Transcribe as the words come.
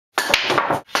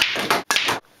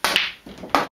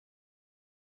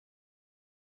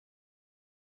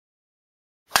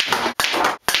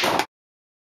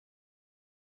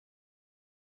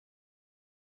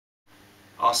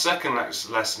Our second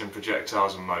lesson in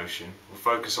projectiles and motion will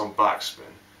focus on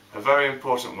backspin, a very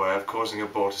important way of causing a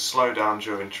ball to slow down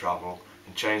during travel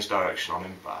and change direction on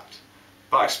impact.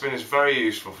 Backspin is very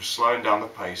useful for slowing down the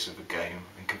pace of a game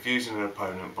and confusing an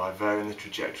opponent by varying the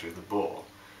trajectory of the ball.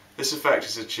 This effect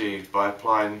is achieved by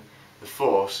applying the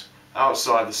force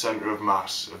outside the centre of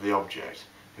mass of the object,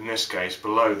 in this case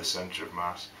below the centre of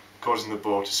mass, causing the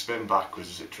ball to spin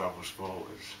backwards as it travels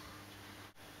forwards.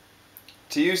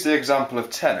 To use the example of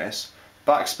tennis,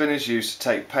 backspin is used to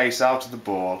take pace out of the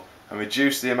ball and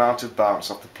reduce the amount of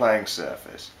bounce off the playing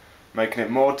surface, making it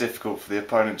more difficult for the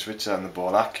opponent to return the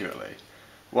ball accurately.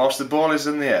 Whilst the ball is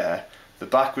in the air, the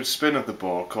backward spin of the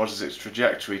ball causes its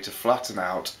trajectory to flatten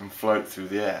out and float through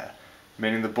the air,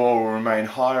 meaning the ball will remain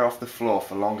higher off the floor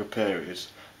for longer periods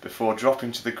before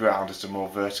dropping to the ground at a more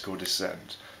vertical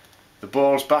descent. The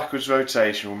ball's backwards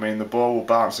rotation will mean the ball will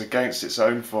bounce against its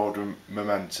own forward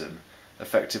momentum,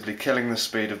 effectively killing the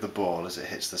speed of the ball as it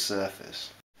hits the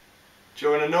surface.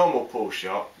 During a normal pull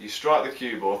shot, you strike the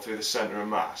cue ball through the centre of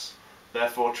mass,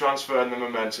 therefore transferring the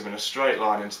momentum in a straight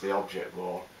line into the object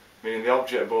ball, meaning the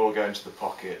object ball will go into the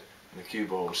pocket and the cue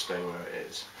ball will stay where it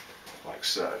is, like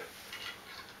so.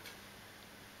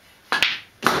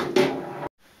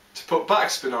 To put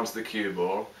backspin onto the cue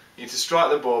ball, you need to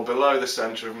strike the ball below the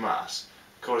centre of mass,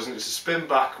 causing it to spin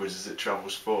backwards as it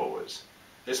travels forwards.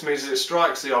 This means as it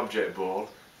strikes the object ball,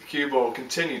 the cue ball will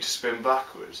continue to spin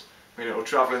backwards, meaning it will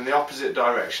travel in the opposite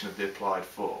direction of the applied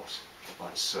force,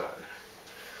 like so.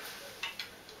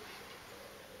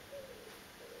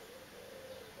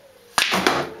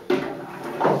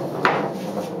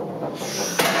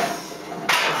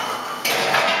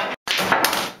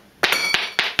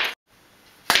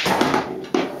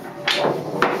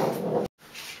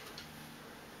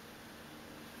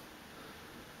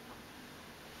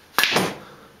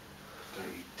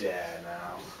 Don't you dare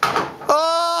now.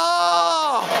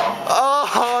 Oh!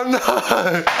 Oh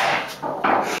no!